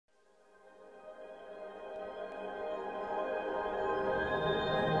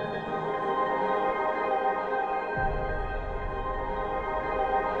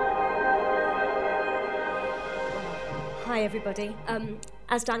everybody.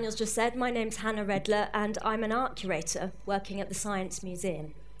 As Daniel's just said, my name's Hannah Redler, and I'm an art curator working at the Science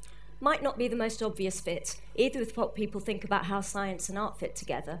Museum. Might not be the most obvious fit, either with what people think about how science and art fit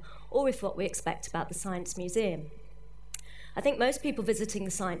together, or with what we expect about the Science Museum. I think most people visiting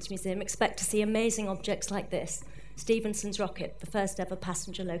the Science Museum expect to see amazing objects like this, Stephenson's rocket, the first ever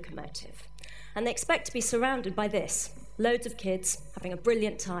passenger locomotive. And they expect to be surrounded by this, loads of kids having a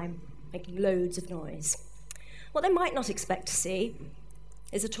brilliant time, making loads of noise. What they might not expect to see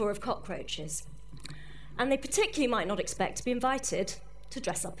is a tour of cockroaches. And they particularly might not expect to be invited to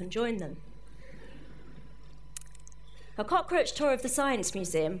dress up and join them. A cockroach tour of the Science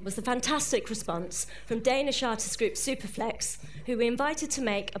Museum was the fantastic response from Danish artist group Superflex, who we invited to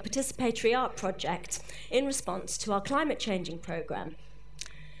make a participatory art project in response to our climate changing programme.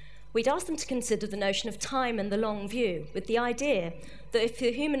 We'd asked them to consider the notion of time and the long view, with the idea that if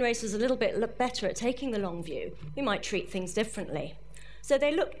the human race was a little bit better at taking the long view, we might treat things differently. So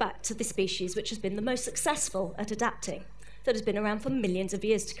they looked back to the species which has been the most successful at adapting, that has been around for millions of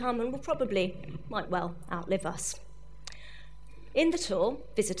years to come and will probably, might well, outlive us. In the tour,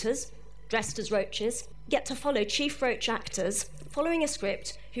 visitors, dressed as roaches, get to follow chief roach actors, following a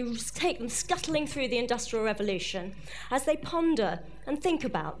script who take them scuttling through the Industrial Revolution as they ponder and think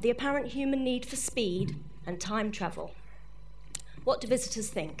about the apparent human need for speed and time travel. What do visitors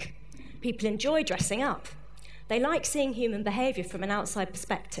think? People enjoy dressing up. They like seeing human behaviour from an outside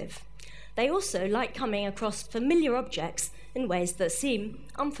perspective. They also like coming across familiar objects in ways that seem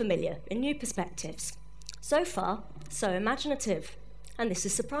unfamiliar in new perspectives. So far, so imaginative. And this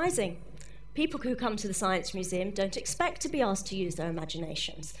is surprising. People who come to the Science Museum don't expect to be asked to use their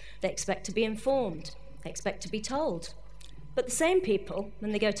imaginations. They expect to be informed. They expect to be told. But the same people,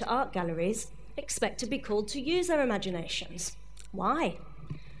 when they go to art galleries, expect to be called to use their imaginations. Why?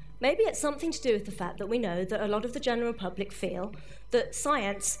 Maybe it's something to do with the fact that we know that a lot of the general public feel that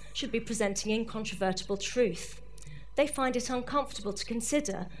science should be presenting incontrovertible truth. They find it uncomfortable to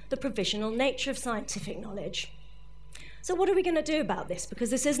consider the provisional nature of scientific knowledge. So what are we going to do about this? Because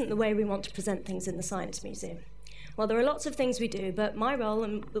this isn't the way we want to present things in the Science Museum. Well, there are lots of things we do, but my role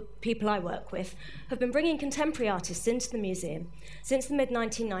and the people I work with have been bringing contemporary artists into the museum since the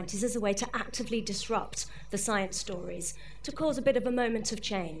mid-1990s as a way to actively disrupt the science stories, to cause a bit of a moment of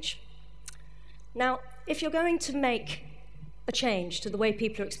change. Now, if you're going to make a change to the way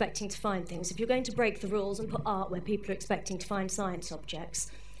people are expecting to find things, if you're going to break the rules and put art where people are expecting to find science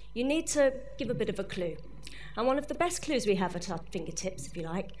objects, you need to give a bit of a clue. And one of the best clues we have at our fingertips, if you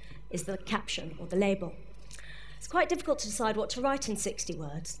like, is the caption or the label. It's quite difficult to decide what to write in 60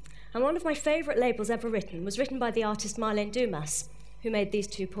 words. And one of my favourite labels ever written was written by the artist Marlene Dumas, who made these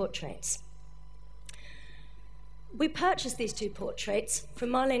two portraits. We purchased these two portraits from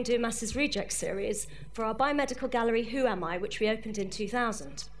Marlene Dumas's Reject series for our biomedical gallery Who Am I, which we opened in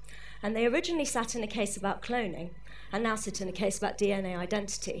 2000. And they originally sat in a case about cloning, and now sit in a case about DNA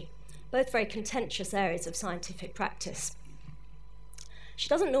identity, both very contentious areas of scientific practice. She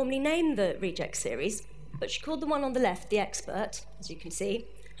doesn't normally name the Reject series, but she called the one on the left the expert, as you can see,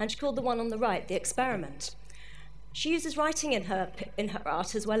 and she called the one on the right the experiment. She uses writing in her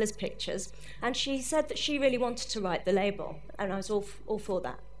art as well as pictures, and she said that she really wanted to write the label, and I was all for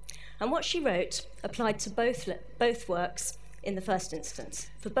that. And what she wrote applied to both works in the first instance.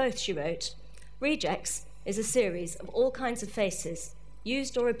 For both, she wrote, "Rejects is a series of all kinds of faces,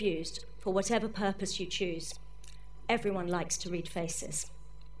 used or abused for whatever purpose you choose. Everyone likes to read faces."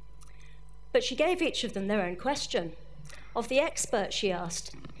 But she gave each of them their own question. Of the expert, she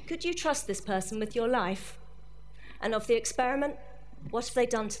asked, "Could you trust this person with your life?" And of the experiment, what have they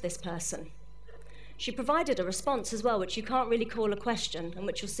done to this person? She provided a response as well, which you can't really call a question, and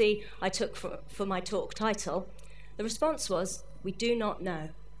which you'll see I took for my talk title. The response was, "We do not know."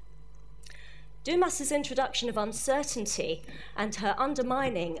 Dumas's introduction of uncertainty and her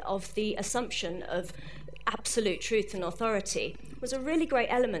undermining of the assumption of absolute truth and authority was a really great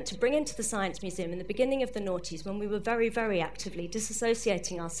element to bring into the Science Museum in the beginning of the noughties, when we were very, very actively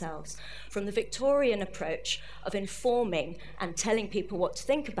disassociating ourselves from the Victorian approach of informing and telling people what to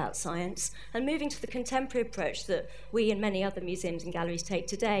think about science, and moving to the contemporary approach that we and many other museums and galleries take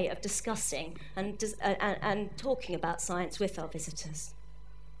today of discussing and talking about science with our visitors.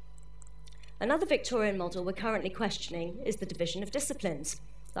 Another Victorian model we're currently questioning is the division of disciplines,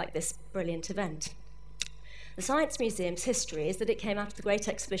 like this brilliant event. The Science Museum's history is that it came after the Great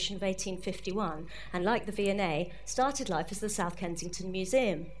Exhibition of 1851, and like the V&A, started life as the South Kensington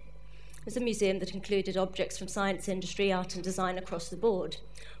Museum. It was a museum that included objects from science, industry, art and design across the board.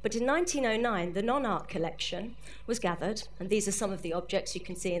 But in 1909, the non-art collection was gathered, and these are some of the objects you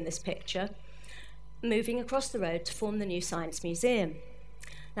can see in this picture, moving across the road to form the new Science Museum.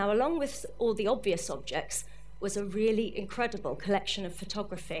 Now, along with all the obvious objects was a really incredible collection of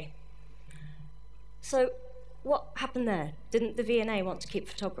photography. So what happened there? Didn't the V&A want to keep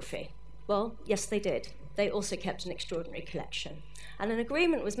photography? Well, yes, they did. They also kept an extraordinary collection. And an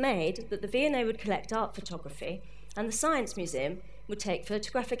agreement was made that the V&A would collect art photography and the Science Museum would take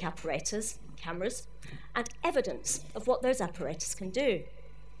photographic apparatus, cameras, and evidence of what those apparatus can do.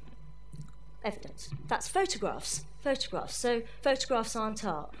 Evidence. That's photographs. Photographs. So photographs aren't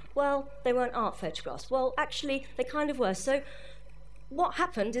art. Well, they weren't art photographs. Well, actually, they kind of were. So what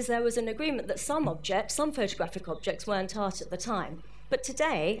happened is there was an agreement that some objects, some photographic objects, weren't art at the time. But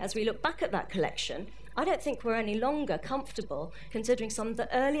today, as we look back at that collection, I don't think we're any longer comfortable considering some of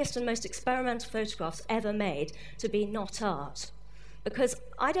the earliest and most experimental photographs ever made to be not art. Because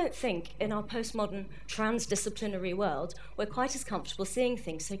I don't think in our postmodern transdisciplinary world we're quite as comfortable seeing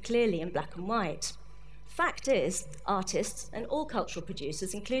things so clearly in black and white. Fact is, artists and all cultural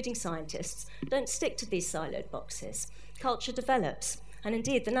producers, including scientists, don't stick to these siloed boxes. Culture develops, and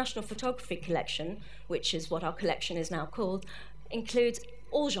indeed the National Photography Collection, which is what our collection is now called, includes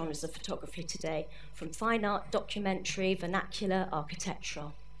all genres of photography today, from fine art, documentary, vernacular,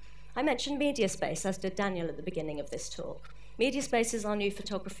 architectural. I mentioned MediaSpace, as did Daniel at the beginning of this talk. MediaSpace is our new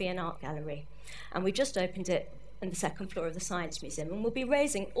photography and art gallery, and we just opened it on the second floor of the Science Museum, and we'll be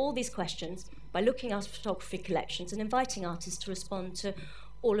raising all these questions by looking at photography collections and inviting artists to respond to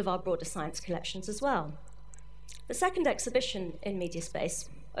all of our broader science collections as well. The second exhibition in MediaSpace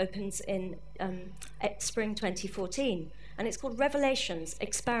opens in spring 2014, and it's called Revelations,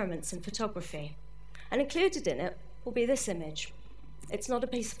 Experiments in Photography. And included in it will be this image. It's not a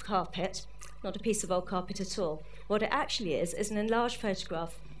piece of carpet, not a piece of old carpet at all. What it actually is an enlarged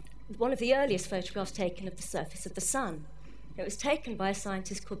photograph, one of the earliest photographs taken of the surface of the sun. It was taken by a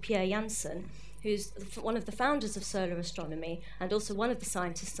scientist called Pierre Janssen, who's one of the founders of solar astronomy and also one of the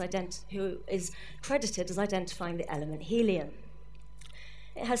scientists who is credited as identifying the element helium.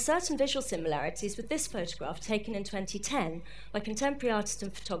 It has certain visual similarities with this photograph taken in 2010 by contemporary artist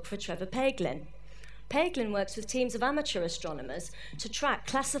and photographer Trevor Paglen. Paglen works with teams of amateur astronomers to track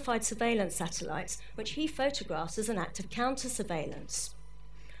classified surveillance satellites, which he photographs as an act of counter-surveillance.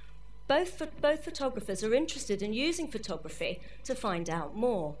 Both photographers are interested in using photography to find out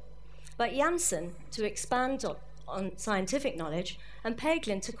more, but Janssen to expand on scientific knowledge and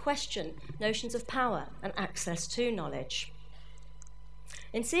Paglen to question notions of power and access to knowledge.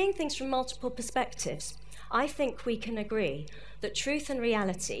 In seeing things from multiple perspectives, I think we can agree that truth and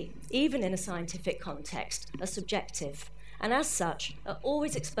reality, even in a scientific context, are subjective, and as such, are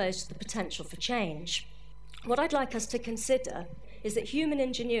always exposed to the potential for change. What I'd like us to consider is that human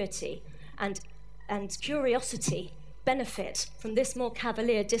ingenuity and curiosity benefit from this more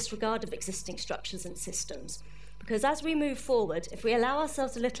cavalier disregard of existing structures and systems. Because as we move forward, if we allow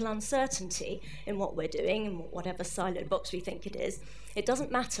ourselves a little uncertainty in what we're doing, in whatever siloed box we think it is, it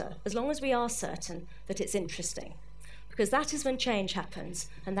doesn't matter, as long as we are certain that it's interesting. Because that is when change happens,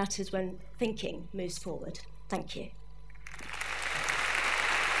 and that is when thinking moves forward. Thank you.